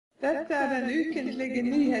Dette den ukentlige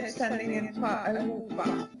nyhetssendingen fra Europa.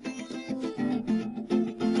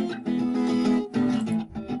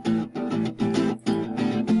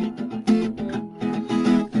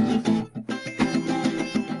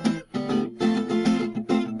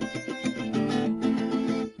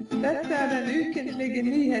 Dette den ukentlige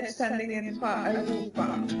nyhetssendingen fra Europa.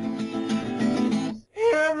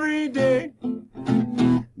 Every day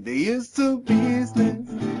they used to business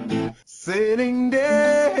sitting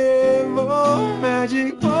there for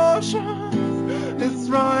magic potions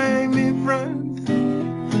destroying me friends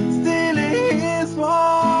stealing his war.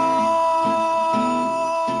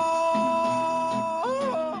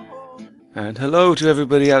 And hello to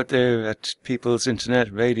everybody out there at People's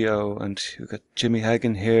Internet Radio, and we've got Jimmy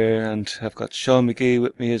Hagan here, and I've got Sean McGee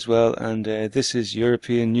with me as well, and this is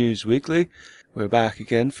European News Weekly. We're back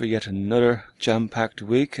again for yet another jam-packed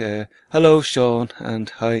week. Hello Sean, and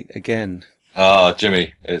hi again.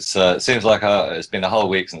 Jimmy, it seems like it's been a whole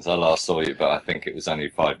week since I last saw you, but I think it was only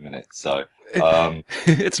 5 minutes, so...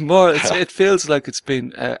 It's more. It feels like it's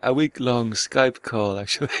been a week-long Skype call,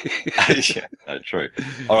 actually. Yeah, true.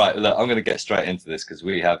 All right, look, I'm going to get straight into this because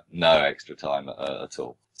we have no extra time at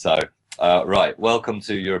all. So, right, welcome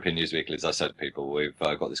to European News Weekly. As I said, people, we've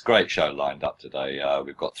got this great show lined up today.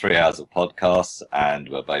 We've got 3 hours of podcasts, and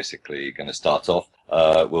we're basically going to start off.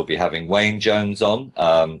 We'll be having Wayne Jones on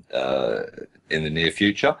in the near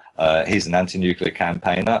future. He's an anti-nuclear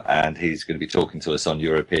campaigner, and he's going to be talking to us on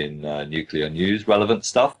European nuclear news relevant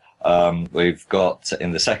stuff. We've got,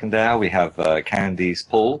 in the second hour, we have Candice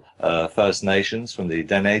Paul, First Nations from the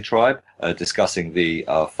Dene tribe, discussing the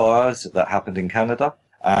fires that happened in Canada.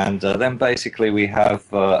 And then basically we have,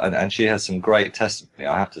 and she has some great testimony,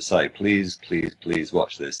 I have to say. Please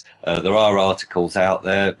watch this. There are articles out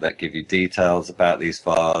there that give you details about these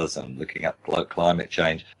fires and looking at climate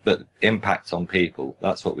change, but impact on people,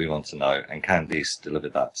 that's what we want to know. And Candice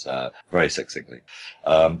delivered that very succinctly.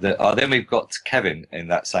 Then we've got Kevin in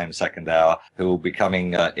that same second hour, who will be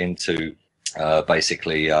coming into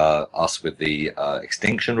basically us with the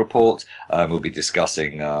extinction report. We'll be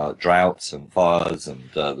discussing droughts and fires and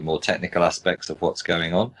the more technical aspects of what's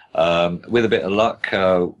going on. With a bit of luck,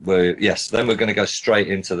 then we're going to go straight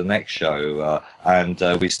into the next show, and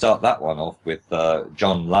we start that one off with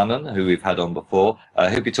John Lannon, who we've had on before.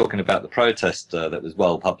 He'll be talking about the protest that was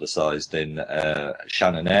well publicised in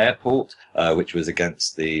Shannon Airport, which was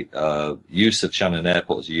against the use of Shannon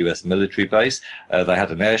Airport as a US military base. They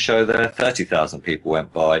had an air show there, 30,000 people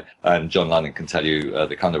went by, and John Lannon can tell you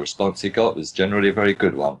the kind of response he got was generally a very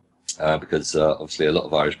good one. Because obviously a lot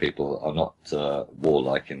of Irish people are not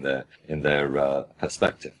warlike in their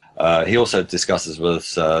perspective. He also discusses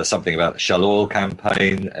with us something about the Shell Oil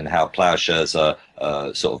campaign and how ploughshares sort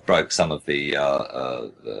of broke some of the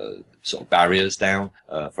sort of barriers down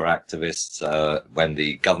for activists when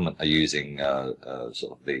the government are using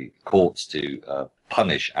sort of the courts to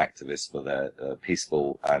punish activists for their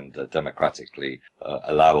peaceful and democratically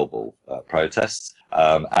allowable protests.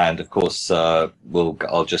 And of course,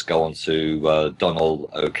 I'll just go on to Donald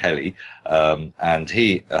O'Kelly, and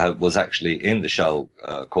he was actually in the Shell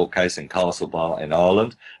court case in Castlebar in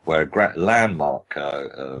Ireland, where a landmark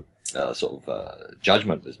sort of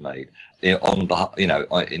judgment was made on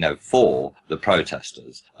for the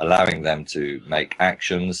protesters, allowing them to make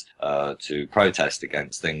actions to protest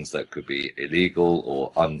against things that could be illegal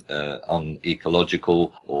or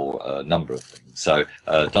unecological or a number of things. So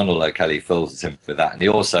Donald O'Kelly fills us in with that, and he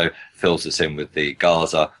also fills us in with the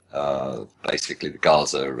Gaza, basically the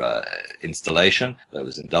Gaza installation that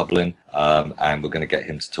was in Dublin, and we're going to get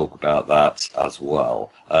him to talk about that as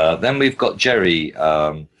well. Then we've got Jerry.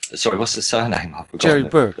 Sorry, what's the surname? I've forgotten. Jerry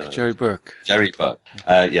Burke. Jerry Burke. Jerry Burke.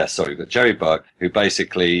 We've got Jerry Burke, who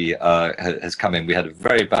basically has come in. We had a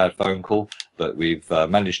very bad phone call, but we've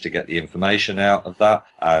managed to get the information out of that,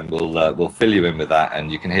 and we'll fill you in with that.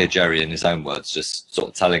 And you can hear Jerry in his own words, just sort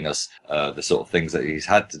of telling us the sort of things that he's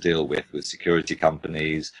had to deal with security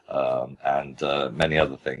companies and many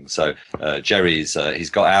other things. So Jerry's he's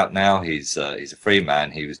got out now. He's a free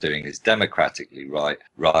man. He was doing his democratically right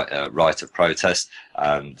of protest,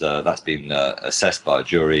 and that's been assessed by a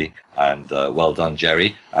jury. And well done,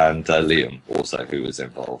 Jerry, and Liam also, who was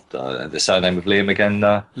involved. The surname of Liam again?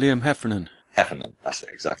 Liam Heffernan. Heffernan, that's it,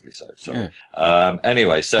 exactly so. Sorry. Yeah.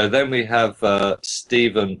 Anyway, so then we have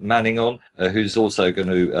Stephen Manning on, who's also going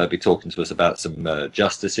to be talking to us about some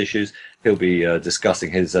justice issues. He'll be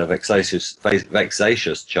discussing his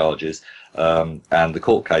vexatious charges and the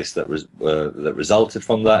court case that resulted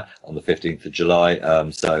from that on the 15th of July.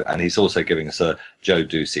 And he's also giving us a Joe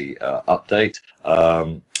Ducey update.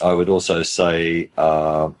 I would also say,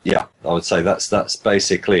 I would say that's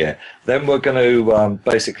basically it. Then we're going to I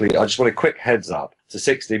just want a quick heads up to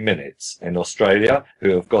 60 Minutes in Australia,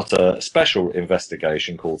 who have got a special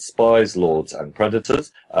investigation called Spies, Lords and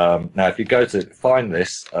Predators. Now, if you go to find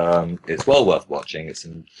this, it's well worth watching. It's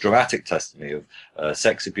a dramatic testimony of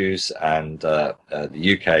sex abuse and the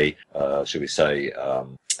UK, should we say,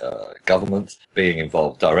 government being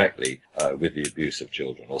involved directly with the abuse of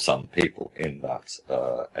children, or some people in that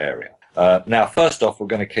area. Now, first off, we're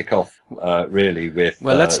going to kick off really with...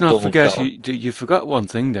 Well, let's not forget, you forgot one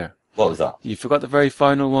thing there. What was that? You forgot the very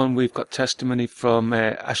final one. We've got testimony from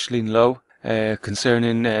Aisling Lowe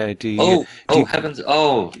concerning the... heavens!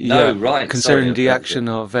 Oh, no, yeah, right. Concerning the action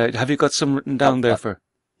of... have you got some written down there for...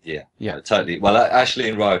 Yeah, totally. Well,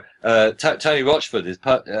 Aisling Lowe, Tony Rochford is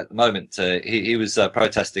at the moment. He was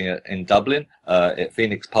protesting in Dublin at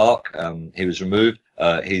Phoenix Park. He was removed.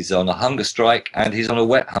 He's on a hunger strike, and he's on a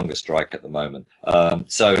wet hunger strike at the moment.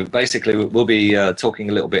 So basically, we'll be talking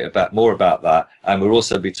a little bit more about that, and we'll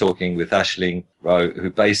also be talking with Aisling Lowe, who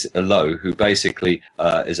basically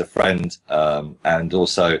is a friend and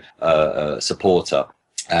also a supporter.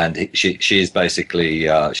 And she is basically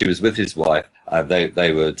she was with his wife.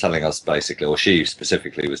 They were telling us basically, or she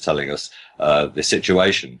specifically was telling us the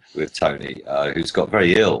situation with Tony, who's got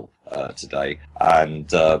very ill today, and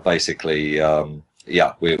basically.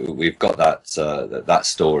 We've got that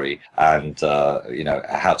story, and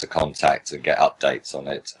how to contact and get updates on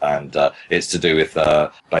it, and it's to do with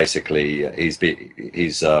basically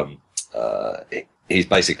he's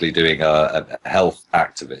basically doing a health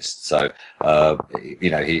activist. So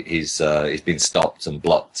he's been stopped and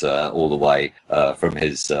blocked all the way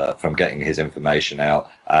from getting his information out,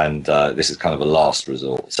 and this is kind of a last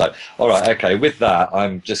resort. So all right, okay, with that,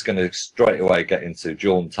 I'm just going to straight away get into the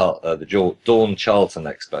Dawn Charlton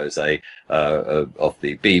expose of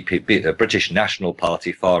the BNP, the British National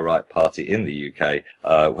Party, far right party in the UK,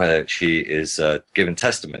 where she is given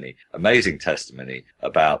testimony, amazing testimony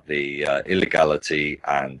about the illegality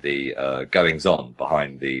and the goings on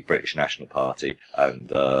behind the British National Party and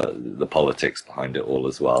the politics behind it all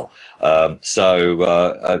as well. I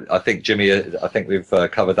think, Jimmy, I think we've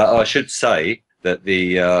covered that. I should say that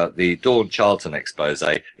the Dawn Charlton expose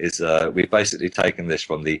is we've basically taken this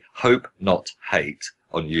from the Hope Not Hate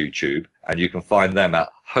on YouTube, and you can find them at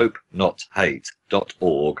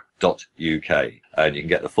hopenothate.org.uk, and you can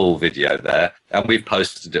get the full video there. And we've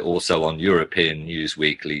posted it also on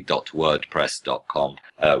europeannewsweekly.wordpress.com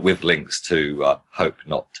with links to Hope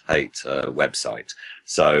Not Hate website.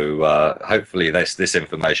 So hopefully this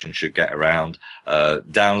information should get around.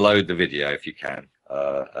 Download the video if you can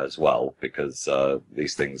as well, because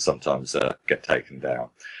these things sometimes get taken down.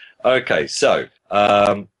 Okay, so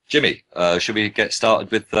Jimmy, should we get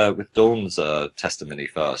started with Dawn's testimony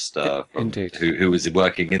first? Indeed. Who was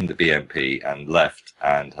working in the BNP and left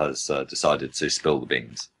and has decided to spill the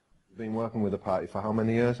beans. Been working with the party for how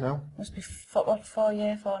many years now? Must be 4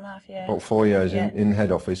 years, 4.5 years. About 4 years in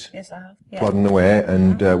head office. Yes, I have. Yeah. Plodding away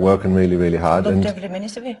and working really, really hard. Loved every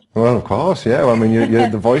minute of it. Well, of course, yeah. Well, I mean, you're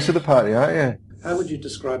the voice of the party, aren't you? How would you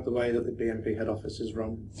describe the way that the BNP head office is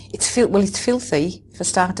run? It's filthy, for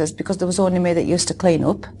starters, because there was only me that used to clean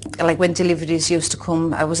up. Like when deliveries used to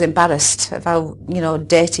come, I was embarrassed of how,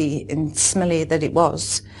 dirty and smelly that it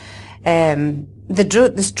was.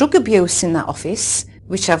 There's drug abuse in that office,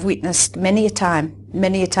 which I've witnessed many a time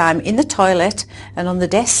in the toilet and on the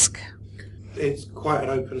desk. It's quite an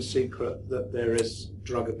open secret that there is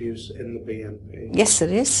drug abuse in the BNP. Yes, there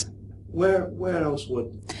is. Where else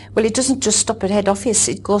would? Well, it doesn't just stop at head office,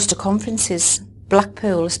 it goes to conferences,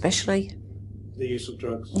 Blackpool especially. The use of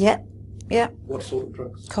drugs? Yeah. What sort of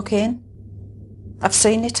drugs? Cocaine. I've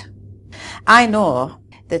seen it. I know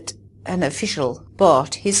that an official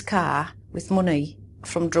bought his car with money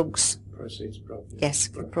from drugs. Proceeds of drugs? Yes,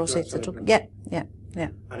 for proceeds of drugs. Yeah.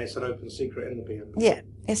 And it's an open secret in the BNP? Yeah,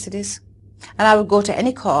 yes it is. And I would go to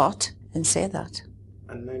any court and say that.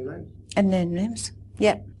 And name names? And name names,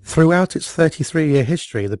 yeah. Throughout its 33-year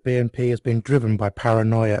history, the BNP has been driven by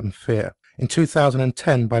paranoia and fear. In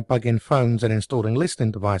 2010, by bugging phones and installing listening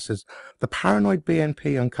devices, the paranoid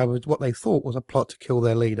BNP uncovered what they thought was a plot to kill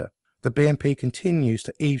their leader. The BNP continues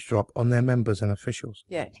to eavesdrop on their members and officials.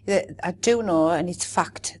 Yeah, I do know, and it's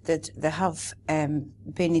fact, that they have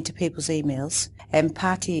been into people's emails,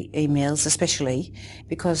 party emails especially,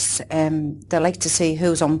 because they like to see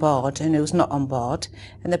who's on board and who's not on board.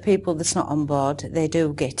 And the people that's not on board, they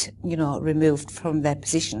do get, removed from their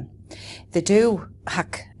position. They do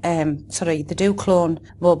they do clone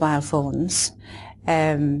mobile phones,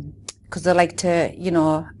 because they like to,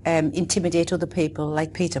 intimidate other people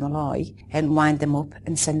like Peter Malloy and wind them up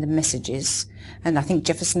and send them messages. And I think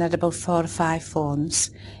Jefferson had about 4 or 5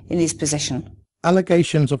 phones in his possession.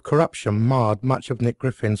 Allegations of corruption marred much of Nick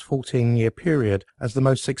Griffin's 14-year period as the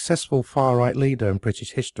most successful far-right leader in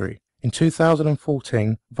British history. In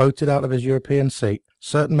 2014, voted out of his European seat,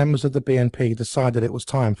 certain members of the BNP decided it was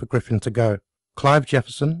time for Griffin to go. Clive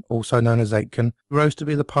Jefferson, also known as Aitken, rose to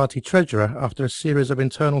be the party treasurer after a series of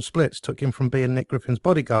internal splits took him from being Nick Griffin's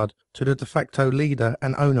bodyguard to the de facto leader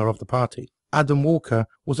and owner of the party. Adam Walker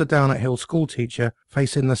was a down-at-hill schoolteacher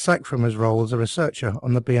facing the sack from his role as a researcher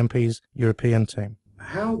on the BNP's European team.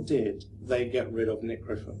 How did they get rid of Nick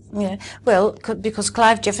Griffin? Yeah, well, because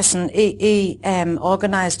Clive Jefferson, he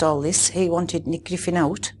organised all this. He wanted Nick Griffin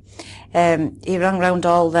out. He rang round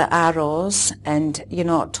all the ROs and,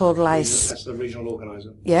 told lies. That's the regional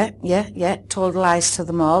organiser. Yeah, told lies to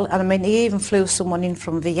them all. And I mean, he even flew someone in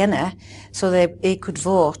from Vienna so he could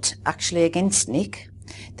vote actually against Nick.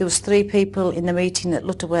 There was 3 people in the meeting at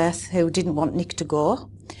Lutterworth who didn't want Nick to go,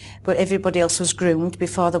 but everybody else was groomed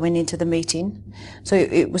before they went into the meeting. So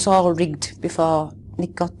it was all rigged before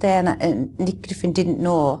Nick got there, and Nick Griffin didn't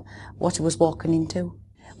know what he was walking into.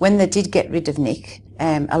 When they did get rid of Nick,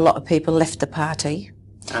 a lot of people left the party.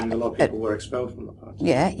 And a lot of people were expelled from the party.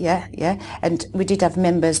 Yeah. And we did have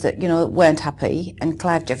members that, weren't happy, and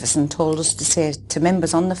Clive Jefferson told us to say to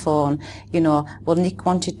members on the phone, well, Nick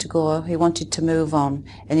wanted to go, he wanted to move on,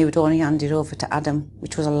 and he would only hand it over to Adam,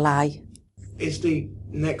 which was a lie. Is the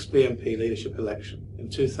next BNP leadership election in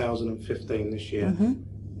 2015 this year,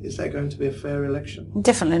 is that going to be a fair election?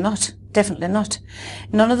 Definitely not.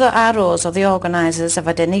 None of the ROs or the organisers have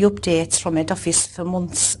had any updates from head office for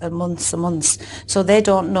months and months and months, so they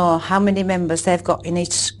don't know how many members they've got in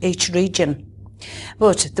each region.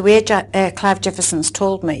 But the way Clive Jefferson's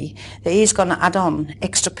told me that he's going to add on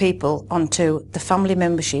extra people onto the family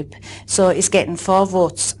membership, so he's getting 4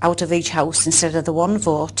 votes out of each house instead of the 1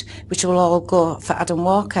 vote, which will all go for Adam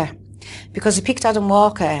Walker. Because he picked Adam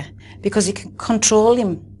Walker because he can control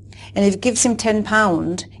him. And if he gives him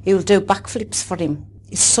 £10, he will do backflips for him.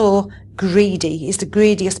 He's so greedy. He's the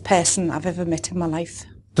greediest person I've ever met in my life.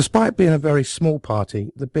 Despite being a very small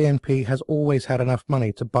party, the BNP has always had enough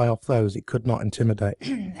money to buy off those it could not intimidate.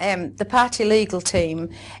 The party legal team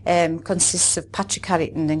consists of Patrick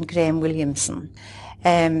Harrington and Graham Williamson.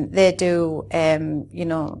 They do,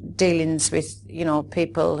 dealings with,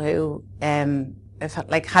 people who have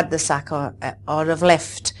had the sack or have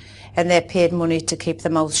left, and they're paid money to keep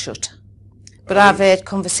their mouths shut. But I've heard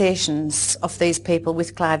conversations of these people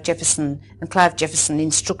with Clive Jefferson, and Clive Jefferson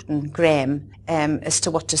instructing Graham as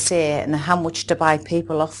to what to say and how much to buy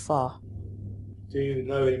people off for. Do you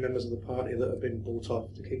know any members of the party that have been bought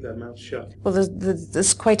off to keep their mouths shut? Well,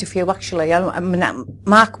 there's quite a few actually. I mean,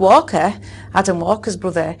 Mark Walker, Adam Walker's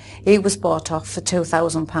brother, he was bought off for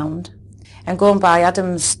 £2,000. And going by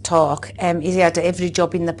Adam's talk, he had every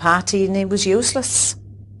job in the party and he was useless.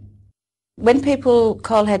 When people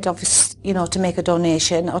call head office, to make a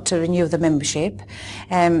donation or to renew the membership,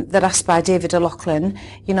 they're asked by David O'Loughlin,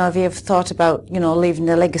 have you ever thought about, leaving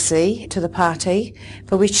a legacy to the party,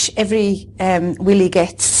 for which every will he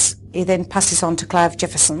gets, he then passes on to Clive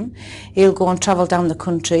Jefferson. He'll go and travel down the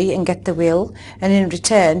country and get the will, and in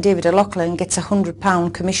return, David O'Loughlin gets a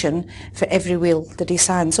 £100 commission for every will that he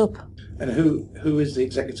signs up. And who is the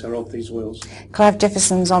executor of these wills? Clive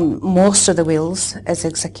Jefferson's on most of the wills as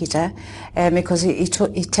executor, because he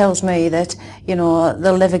tells me that,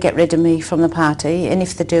 they'll never get rid of me from the party, and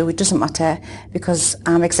if they do, it doesn't matter, because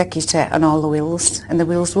I'm executor on all the wills, and the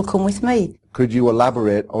wills will come with me. Could you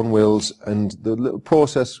elaborate on wills and the little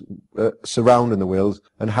process surrounding the wills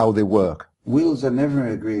and how they work? Wills are never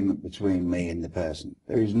an agreement between me and the person.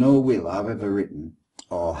 There is no will I've ever written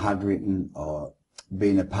or had written or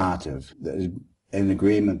been a part of that is an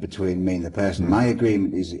agreement between me and the person. My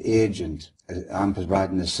agreement is the agent. I'm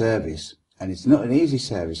providing a service, and it's not an easy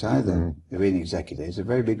service either. Being executive, it's a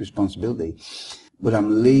very big responsibility, but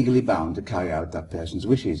I'm legally bound to carry out that person's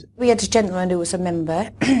wishes. We had a gentleman who was a member.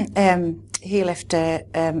 He left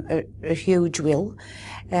a huge will,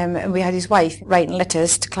 and we had his wife writing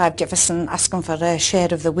letters to Clive Jefferson asking for a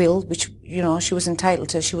share of the will, which she was entitled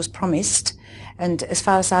to, she was promised. And as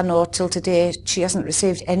far as I know, till today, she hasn't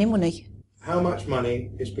received any money. How much money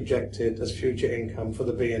is projected as future income for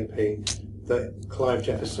the BNP that Clive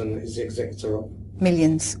Jefferson is the executor of?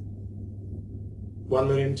 Millions. 1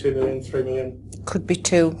 million, 2 million, 3 million? Could be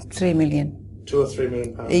 2, 3 million. 2 or 3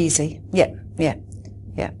 million pounds? Easy, yeah.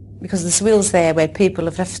 Because there's wills there where people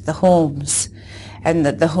have left their homes and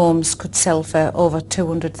that the homes could sell for over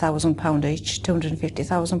 £200,000 each,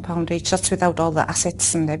 £250,000 each. That's without all the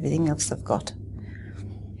assets and everything else they've got.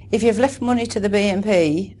 If you've left money to the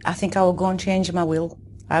BNP, I think I will go and change my will.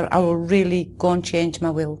 I will really go and change my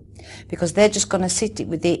will, because they're just going to sit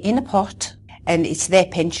with it in a pot and it's their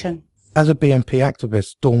pension. As a BNP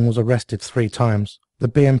activist, Dawn was arrested 3 times. The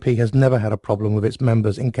BNP has never had a problem with its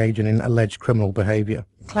members engaging in alleged criminal behaviour.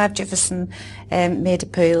 Clive Jefferson made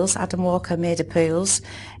appeals, Adam Walker made appeals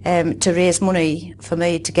to raise money for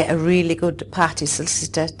me to get a really good party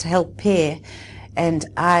solicitor to help pay, and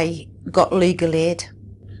I got legal aid.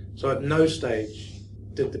 So at no stage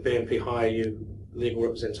did the BNP hire you legal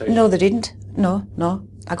representation? No, they didn't. No.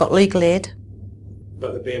 I got legal aid.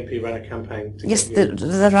 But the BNP ran a campaign to Yes, get you...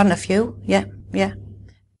 they ran a few, yeah.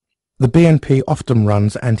 The BNP often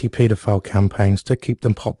runs anti-paedophile campaigns to keep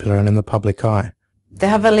them popular and in the public eye. They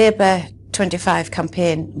have a Labour 25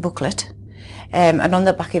 campaign booklet, and on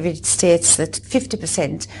the back of it states that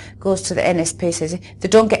 50% goes to the NSP. Says they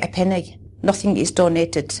don't get a penny. Nothing is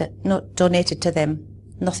donated to them.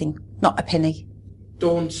 Nothing, not a penny.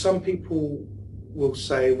 Dawn, some people will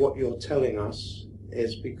say what you're telling us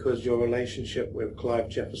is because your relationship with Clive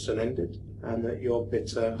Jefferson ended and that you're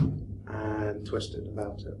bitter and twisted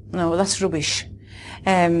about it. No, that's rubbish.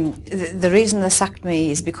 The reason they sacked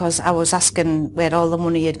me is because I was asking where all the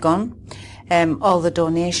money had gone, all the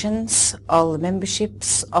donations, all the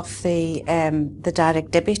memberships of the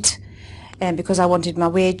direct debit, because I wanted my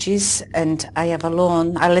wages, and I have a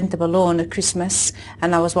loan. I lent them a loan at Christmas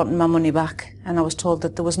and I was wanting my money back, and I was told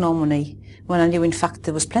that there was no money, when I knew in fact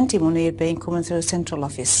there was plenty of money had been coming through the central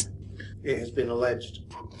office. It has been alleged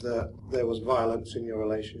that there was violence in your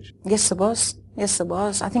relationship. Yes, there was.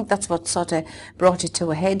 I think that's what sort of brought it to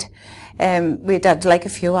a head. We'd had like a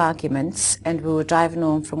few arguments, and we were driving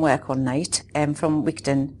home from work one night from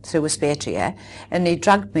Wigton through Aspatria, and he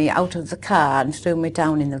dragged me out of the car and threw me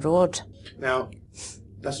down in the road. Now,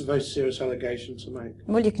 that's a very serious allegation to make.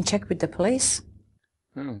 Well, you can check with the police.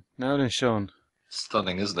 Oh, now then, Sean.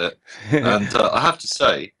 Stunning, isn't it? And I have to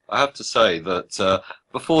say that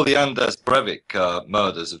before the Anders Breivik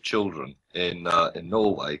murders of children in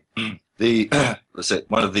Norway, one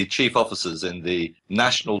of the chief officers in the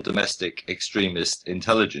National Domestic Extremist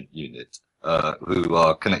Intelligence Unit, who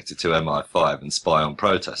are connected to MI5 and spy on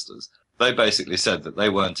protesters, they basically said that they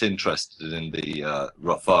weren't interested in the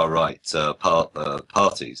far-right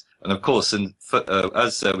parties. And of course,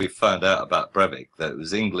 as we found out about Breivik, that it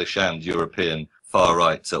was English and European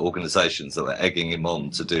far-right organisations that were egging him on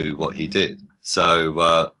to do what he did.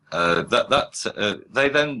 So they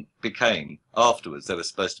then became, afterwards, they were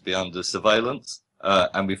supposed to be under surveillance.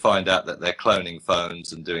 And we find out that they're cloning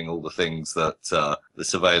phones and doing all the things that the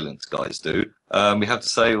surveillance guys do. We have to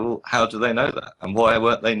say, well, how do they know that? And why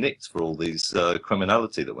weren't they nicked for all these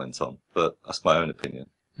criminality that went on? But that's my own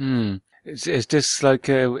opinion. Is this like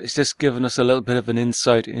is this giving us a little bit of an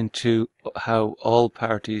insight into how all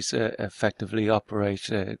parties effectively operate?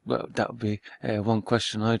 Well, that would be one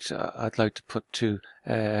question I'd like to put to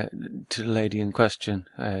the lady in question,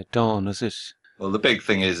 Dawn. Is it? Well, the big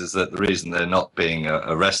thing is that the reason they're not being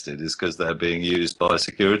arrested is because they're being used by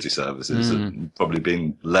security services and probably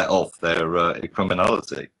being let off their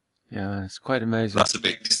criminality. Yeah, it's quite amazing. That's a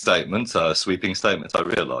big statement, a sweeping statement, I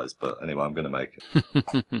realise, but anyway, I'm going to make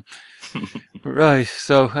it. Right,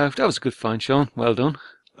 so that was a good find, Sean. Well done.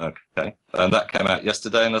 Okay, and that came out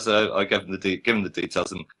yesterday, and as I gave them the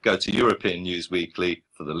details, and go to European News Weekly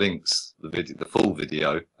for the links, the full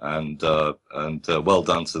video, and well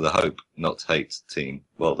done to the Hope Not Hate team.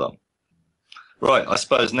 Well done. Right, I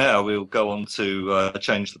suppose now we'll go on to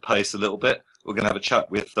change the pace a little bit. We're going to have a chat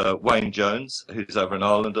with Wayne Jones, who's over in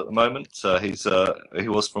Ireland at the moment. He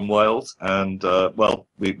was from Wales, and well,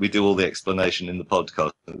 we do all the explanation in the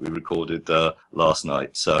podcast that we recorded last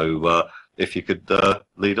night. So if you could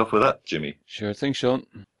lead off with that, Jimmy. Sure thing, Sean.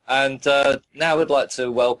 And now we'd like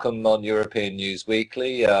to welcome on European News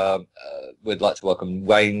Weekly. We'd like to welcome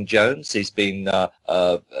Wayne Jones. He's been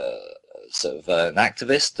sort of an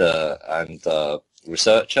activist and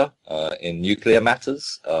researcher in nuclear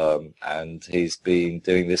matters, and he's been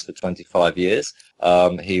doing this for 25 years.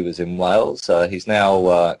 He was in Wales. He's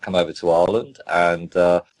now come over to Ireland and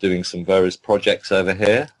doing some various projects over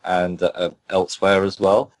here and elsewhere as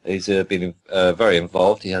well. He's been very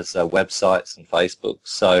involved. He has websites and Facebook.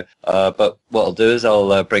 So, but what I'll do is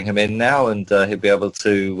I'll bring him in now, and he'll be able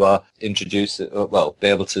to introduce it, well, be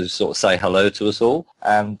able to sort of say hello to us all.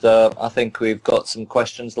 And I think we've got some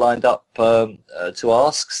questions lined up to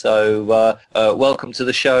ask. So welcome to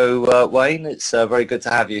the show, Wayne. It's very good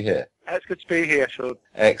to have you here. It's good to be here, Sean.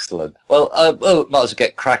 Excellent. Well, might as well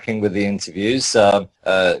get cracking with the interviews,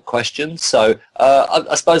 questions. So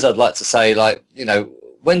I suppose I'd like to say, like, you know,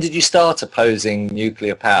 when did you start opposing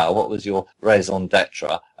nuclear power? What was your raison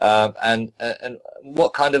d'etre? And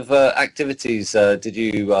what kind of activities did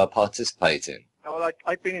you participate in? Well,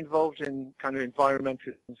 I've been involved in kind of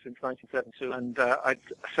environmentalism since 1972, and I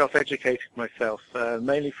self-educated myself,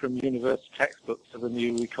 mainly from university textbooks of the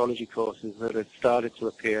new ecology courses that had started to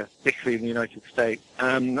appear, particularly in the United States.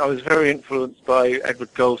 I was very influenced by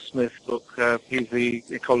Edward Goldsmith's book. He's the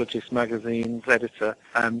Ecologist magazine's editor,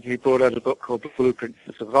 and he brought out a book called Blueprints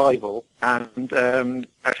for Survival, and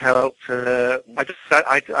that helped.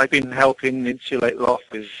 I've been helping insulate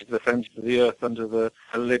losses, the defence of the earth under the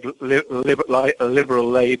Liberal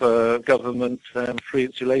Labour government free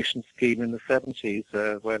insulation scheme in the 70s,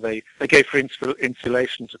 where they gave free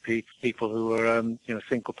insulation to people who were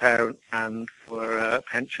single parents and were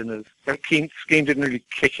pensioners. The scheme didn't really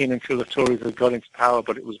kick in until the Tories had got into power,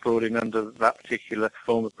 but it was brought in under that particular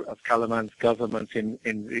form of Callaghan's government in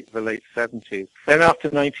the late 70s. Then after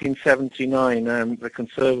 1979, the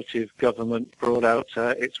Conservative government brought out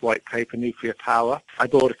its white paper, Nuclear Power. I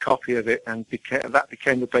bought a copy of it, and that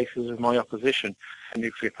became the basis of my opposition to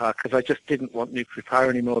nuclear power, because I just didn't want nuclear power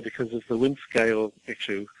anymore because of the wind scale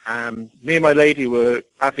issue. Me and my lady were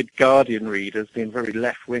avid Guardian readers, being very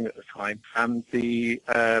left-wing at the time, and the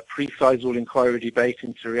pre-Sizewell inquiry debate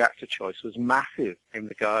into reactor choice was massive in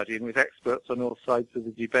the Guardian, with experts on all sides of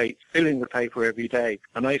the debate filling the paper every day,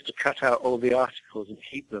 and I used to cut out all the articles and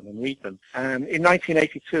keep them and read them. In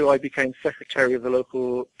 1982, I became secretary of the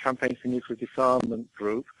local Campaign for Nuclear Disarmament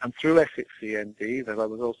group, and through Essex CND, that I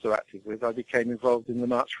was also active with, I became involved in the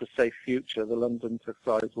March for a Safe Future, the London to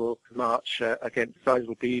Sizewell march against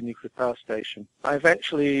Sizewell B nuclear power station. I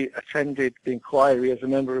eventually attended the inquiry as a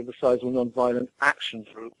member of the Sizewell Non-Violent Action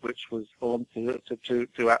Group, which was formed to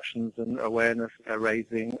do actions and awareness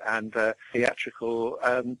raising and theatrical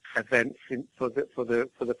events for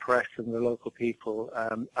the press and the local people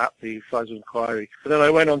at the Sizewell inquiry. But then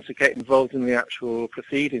I went on to get involved in the actual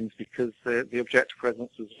proceedings because the objector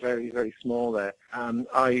presence was very, very small there.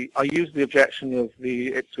 I used the objection of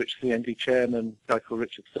the Ipswich CND chairman, a guy called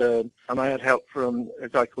Richard Stern, and I had help from a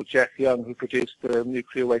guy called Jeff Young, who produced the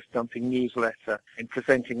nuclear waste dumping newsletter in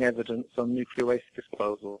presenting evidence on nuclear waste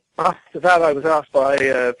disposal. After that, I was asked by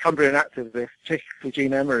Cumbrian activists, particularly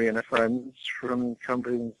Jean Emery and her friends from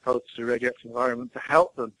Cumbrian Opposed to Radioactive Environment, to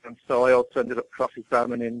help them. And so I also ended up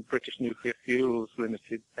cross-examining British Nuclear Fuels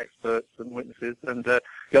Limited experts and witnesses and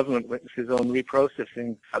government witnesses on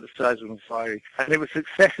reprocessing at the Sizewell inquiry. And it was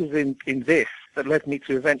successes in this that led me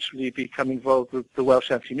to eventually become involved with the Welsh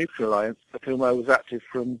Anti-Nuclear Alliance, with whom I was active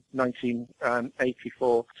from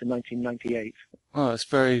 1984 to 1998. Oh, it's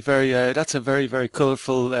that's a very, very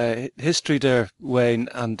colourful history there, Wayne.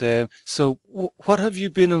 And so what have you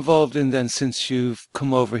been involved in then since you've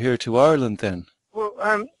come over here to Ireland then? Well,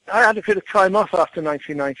 I had a bit of time off after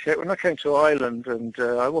 1998 when I came to Ireland, and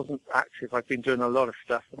I wasn't active. I'd been doing a lot of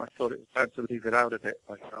stuff, and I thought it was time to leave it out a bit.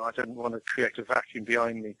 I didn't want to create a vacuum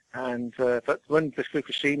behind me. And but when the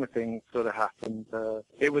Fukushima thing sort of happened,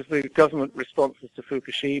 it was the government responses to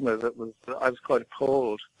Fukushima that I was quite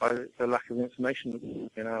appalled by the lack of information that was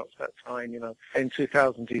being out at that time. In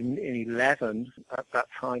 2011, at that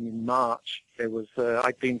time in March, there was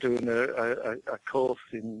I'd been doing a course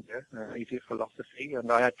in media philosophy,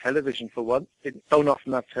 and I had television for once. Don't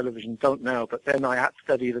often have television, don't now, but then I had to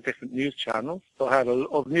study the different news channels. So I had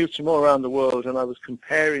of news from all around the world, and I was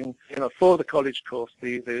comparing, for the college course,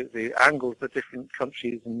 the angles that different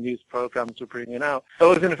countries and news programs were bringing out. So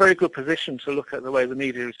I was in a very good position to look at the way the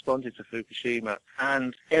media responded to Fukushima.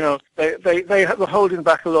 And, they were holding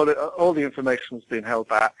back a lot of, all the information was being held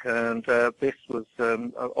back, and this was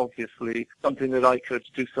obviously something that I could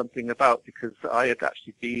do something about, because I had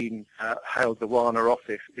actually held the Warner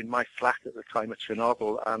office in my flat at the time at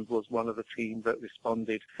Chernobyl, and was one of the team that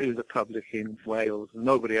responded to the public in Wales.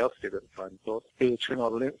 Nobody else did at the time, of course, to the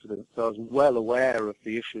Chernobyl incident. So I was well aware of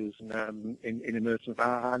the issues in emergency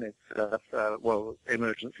planning,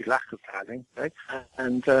 emergency lack of planning. Okay?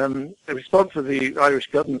 And the response of the Irish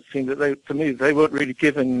government seemed that they weren't really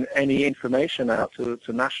given any information out to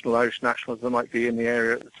Irish nationals that might be in the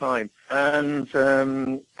area at the time. And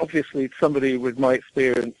obviously, somebody with my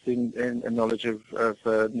experience in knowledge of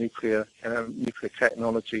nuclear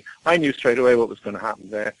technology, I knew straight away what was going to happen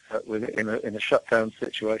there in a shutdown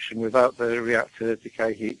situation. Without the reactor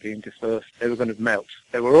decay heat being dispersed, they were going to melt.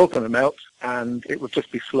 They were all going to melt, and it would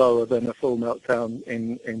just be slower than a full meltdown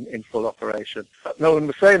in full operation. But no one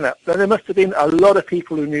was saying that. But there must have been a lot of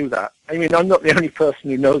people who knew that. I mean, I'm not the only person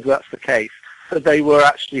who knows that's the case. So they were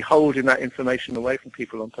actually holding that information away from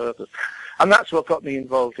people on purpose. And that's what got me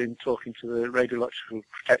involved in talking to the Radiological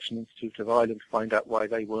Protection Institute of Ireland to find out why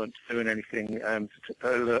they weren't doing anything to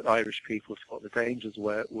alert Irish people to what the dangers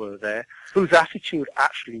were there, whose attitude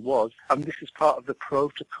actually was, and this is part of the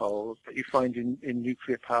protocol that you find in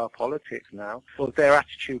nuclear power politics now, well, their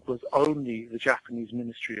attitude was only the Japanese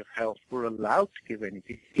Ministry of Health were allowed to give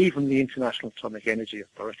anything. Even the International Atomic Energy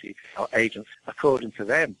Authority, our agents, according to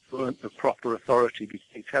them, weren't the proper authority to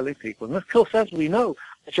be telling people. And of course, as we know,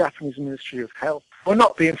 the Japanese Ministry of Health were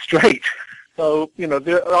not being straight. So, you know,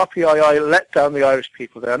 the RPII let down the Irish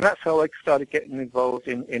people there, and that's how I started getting involved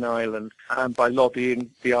in Ireland, by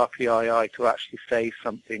lobbying the RPII to actually say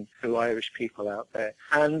something to Irish people out there.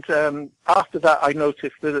 And after that, I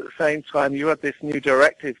noticed that at the same time you had this new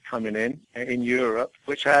directive coming in Europe,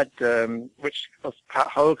 which had, which was Pat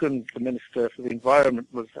Hogan, the Minister for the Environment,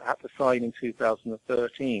 had to sign in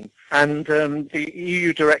 2013. And the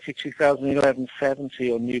EU Directive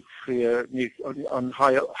 2011-70 on nuclear, on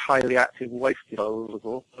highly active waste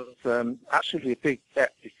disposal was actually a big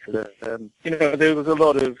step because you know, there was a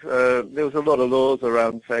lot of laws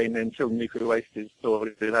around saying until nuclear waste is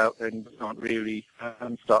sorted out, then we can't really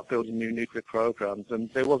start building new nuclear programs, and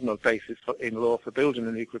there was no basis in law for building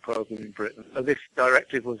a nuclear program in Britain. So this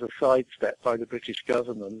directive was a sidestep by the British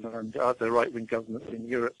government and other right-wing governments in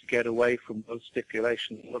Europe to get away from those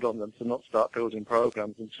stipulations put on them to not start building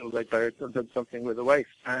programs until they'd done something with the waste.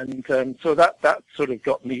 And so that sort of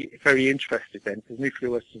got me very interested then, because nuclear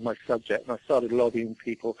waste was my subject, and I started lobbying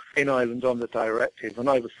people in Ireland on the directive, and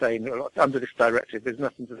I was saying, under this directive, there's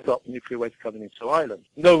nothing to stop nuclear waste coming into Ireland.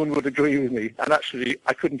 No one would agree with me, and actually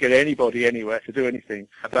I couldn't get anybody anywhere to do anything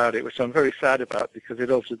about it, which I'm very sad about, because it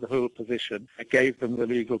altered the whole position. It gave them the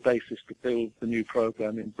legal basis to build the new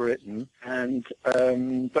program in Britain, and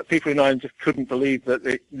but people in Ireland just couldn't believe that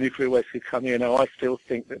the nuclear waste could come in. Now I still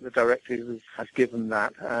think that the directive has given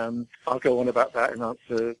that. I'll go on about that in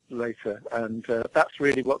answer later, and that's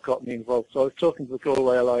really what got me involved. So I was talking to the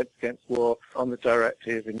Galway Alliance Against War on the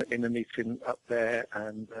directive in a meeting up there,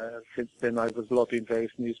 and since then I was lobbying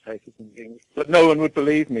various newspapers and things, but no one would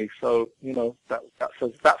believe me. So, you know,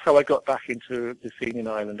 that's how I got back into the scene in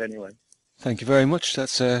Ireland anyway. Thank you very much.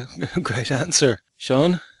 That's a great answer.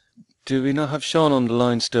 Sean? Do we not have Sean on the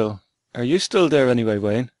line still? Are you still there anyway,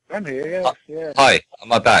 Wayne? I'm here, yes, yeah. Hi,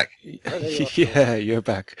 am I back? Yeah, you're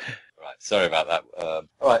back. Right, sorry about that.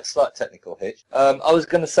 All right, slight technical hitch. I was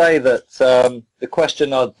going to say that the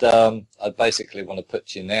question I'd basically want to put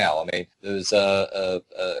to you now. I mean, there was a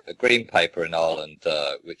green paper in Ireland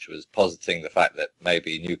which was positing the fact that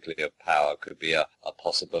maybe nuclear power could be a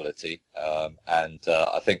possibility, and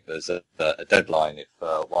I think there's a deadline if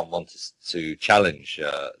one wanted to challenge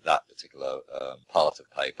that particular part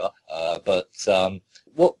of paper. But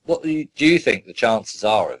what do you think the chances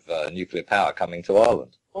are of nuclear power coming to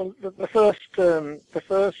Ireland? Well, the first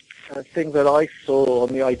thing that I saw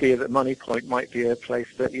on the idea that Moneypoint might be a place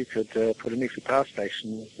that you could put a nuclear power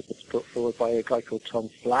station was put forward by a guy called Tom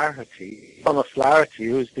Flaherty. Thomas Flaherty,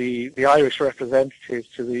 who was the Irish representative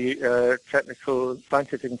to the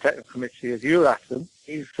Scientific and Technical Committee of Euratom.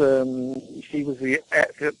 He was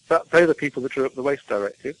they're the people that drew up the waste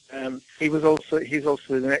directive. He's also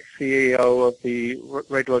the ex-CEO of the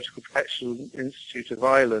Radiological Protection Institute of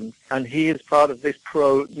Ireland, and he is part of this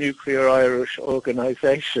pro-nuclear Irish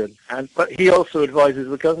organisation. But he also advises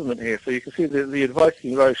the government here, so you can see the advice from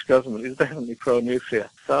the Irish government is definitely pro-nuclear.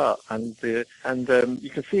 And you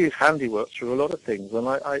can see his handiwork through a lot of things.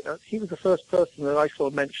 And he was the first person that I saw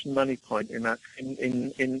mention Moneypoint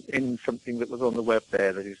in something that was on the web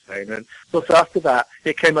there that he's saying. And so after that,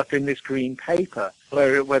 it came up in this green paper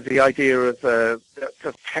where the idea of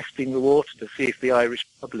testing the water to see if the Irish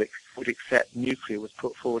public would accept nuclear was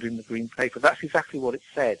put forward in the green paper. That's exactly what it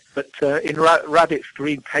said. But in Radic's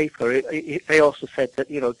green paper, they also said that,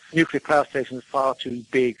 you know, nuclear power stations are far too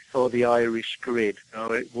big for the Irish grid. You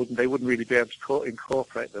know, they wouldn't really be able to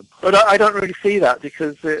incorporate them. But I don't really see that,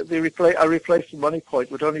 because a replacement Moneypoint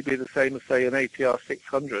would only be the same as, say, an APR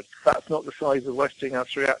 600. That's not the size of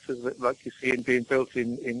Westinghouse reactors that, like you see being built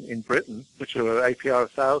in Britain, which are APR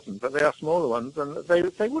 1000, but they are smaller ones, and they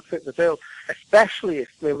would fit the bill, especially if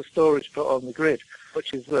there was storage put on the grid,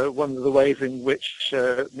 which is one of the ways in which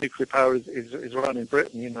nuclear power is run in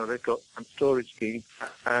Britain. You know, they've got a storage scheme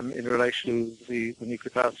in relation to the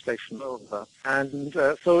nuclear power station over. And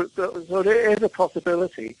so there is a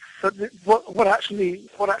possibility. But what actually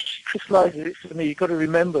crystallises it for me, you've got to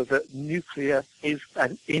remember that nuclear is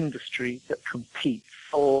an industry that competes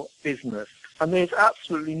for business. And there's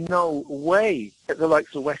absolutely no way the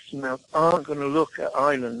likes of Westinghouse aren't going to look at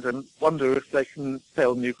Ireland and wonder if they can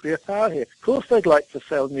sell nuclear power here. Of course they'd like to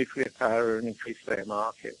sell nuclear power and increase their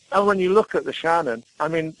market. And when you look at the Shannon, I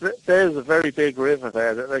mean, there's a very big river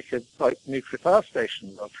there that they could like nuclear power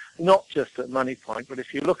stations on. Not just at Money Point, but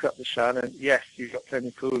if you look up the Shannon, yes, you've got plenty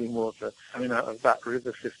of cooling water coming out of that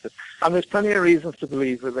river system. And there's plenty of reasons to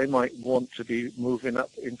believe that they might want to be moving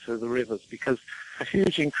up into the rivers, because a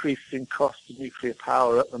huge increase in cost of nuclear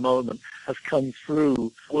power at the moment has come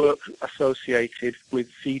through work associated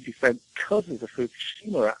with sea defence because of the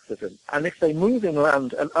Fukushima accident. And if they move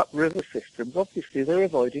inland and up river systems, obviously they're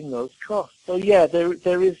avoiding those costs. So yeah,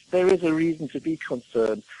 there is a reason to be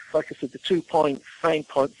concerned. Like I said, the 2 main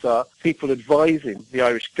points are people advising the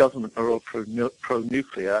Irish government are all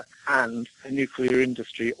pro-nuclear, and the nuclear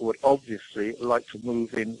industry would obviously like to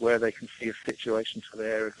move in where they can see a situation to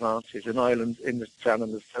their advantage. And Ireland in the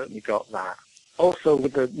Shannon has certainly got that. Also,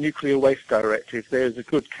 with the Nuclear Waste Directive, there's a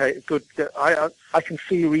good case. I can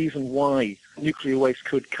see a reason why nuclear waste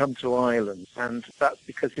could come to Ireland, and that's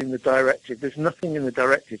because in the directive, there's nothing in the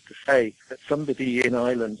directive to say that somebody in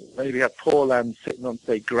Ireland, maybe had poor land sitting on,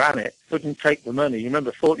 say, granite, couldn't take the money. You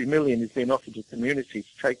remember 40 million is being offered to community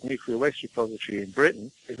to take nuclear waste repository in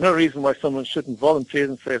Britain. There's no reason why someone shouldn't volunteer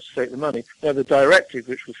and say to take the money. Now, the directive,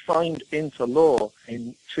 which was signed into law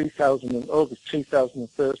in August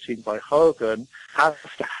 2013 by Hogan, has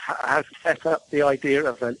set up the idea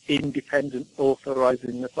of an independent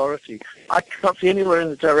authorising authority. I can't see anywhere in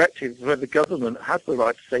the directive where the government has the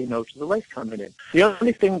right to say no to the waste coming in. The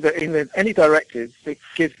only thing that in any directive that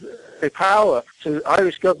gives the power to the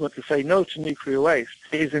Irish government to say no to nuclear waste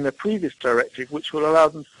is in a previous directive, which will allow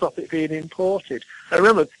them to stop it being imported. Now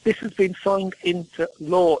remember, this has been signed into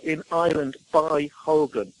law in Ireland by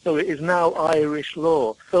Hogan, so it is now Irish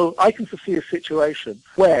law. So I can foresee a situation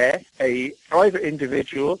where a private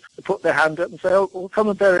individual will put their hand up and say, oh, well, come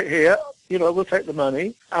and bear it here, you know, we'll take the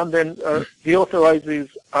money, and then the authorities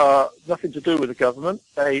are nothing to do with the government.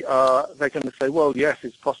 They're going to say, well, yes,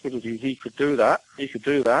 it's a possibility he could do that,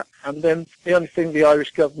 and then the only thing the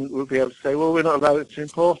Irish government will be able to say, well, we're not allowed to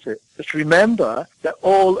import it. Just remember that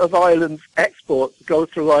all of Ireland's exports go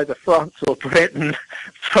through either France or Britain,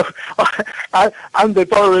 so and they're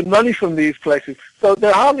borrowing money from these places. So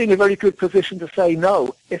they're hardly in a very good position to say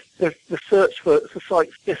no if the search for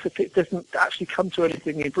sites doesn't actually come to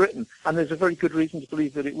anything in Britain, and there's a very good reason to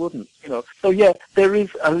believe that it wouldn't. You know, so yeah, there is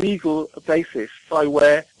a legal basis by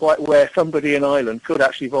where somebody in Ireland could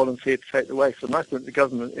actually volunteer to take the waste. And I think the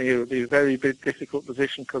government here would be in a very big, difficult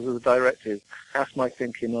position because of the directive. That's my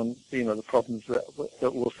thinking on the problems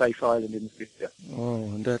that will face Ireland in the future. Oh,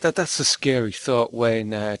 and that's a scary thought,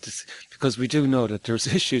 Wayne, because we do know that there's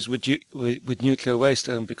issues with nuclear waste,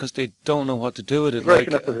 because they don't know what to do with it.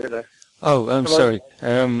 Breaking up a bit there. Oh, I'm sorry.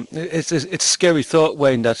 It's a scary thought,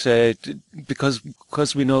 Wayne, that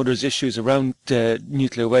because we know there's issues around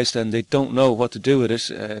nuclear waste and they don't know what to do with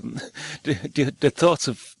it. The thoughts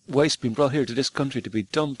of waste being brought here to this country to be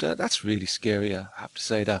dumped, that's really scary. I have to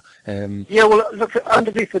say that. Yeah, well, look,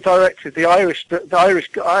 underneath the directive, the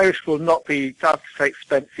Irish will not be allowed to take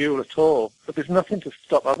spent fuel at all. But there's nothing to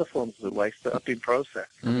stop other forms of waste that have been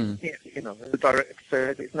processed. You know, the directive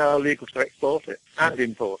says it's now illegal to export it and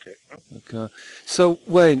import it. Okay. So,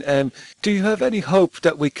 Wayne, do you have any hope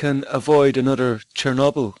that we can avoid another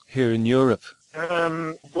Chernobyl here in Europe?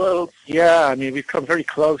 Well, yeah, I mean, we've come very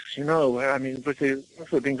close, you know. I mean, but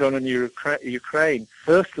what's been going on in Ukraine?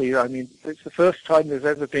 Firstly, I mean, it's the first time there's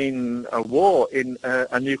ever been a war in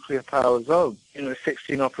a nuclear power zone. You know,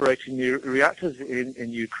 16 operating reactors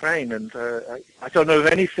in Ukraine, and I don't know of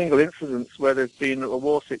any single incidents where there's been a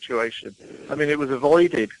war situation. I mean, it was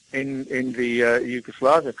avoided in the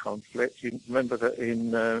Yugoslavia conflict. You remember that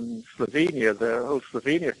in Slovenia, the whole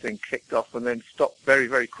Slovenia thing kicked off and then stopped very,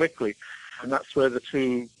 very quickly. And that's where the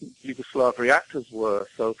 2 Yugoslav reactors were.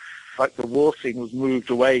 So, like, the war scene was moved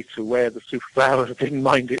away to where the superpowers didn't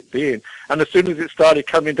mind it being. And as soon as it started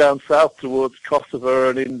coming down south towards Kosovo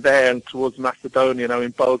and in there and towards Macedonia, now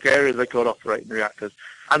in Bulgaria, they got operating reactors.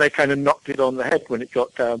 And they kind of knocked it on the head when it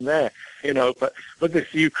got down there, you know. But with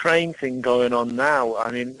this Ukraine thing going on now, I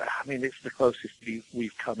mean, it's the closest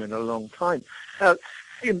we've come in a long time.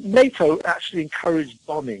 NATO actually encouraged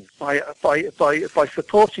bombing by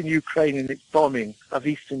supporting Ukraine in its bombing of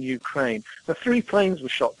eastern Ukraine. The 3 planes were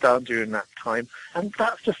shot down during that time, and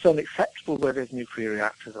that's just unacceptable where there's nuclear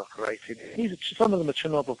reactors operating. Some of them are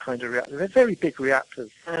Chernobyl kind of reactors. They're very big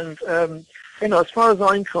reactors, and you know, as far as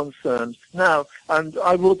I'm concerned now, and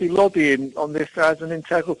I will be lobbying on this as an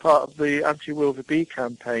integral part of the anti-Wilder Bee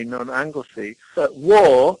campaign on Anglesey, that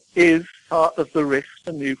war is part of the risk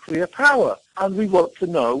to nuclear power. And we want to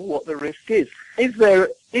know what the risk is. Is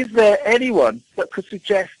there anyone that could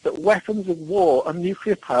suggest that weapons of war and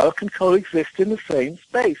nuclear power can coexist in the same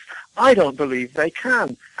space? I don't believe they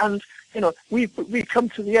can. And, we've come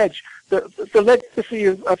to the edge. The legacy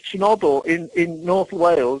of Chernobyl in North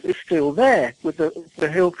Wales is still there with the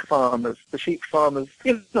hill farmers, the sheep farmers.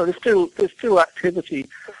 There's still activity,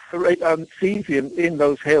 cesium in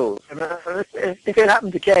those hills. And if it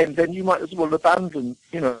happened again, then you might as well abandon,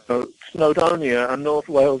 Snowdonia and North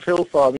Wales hill farming.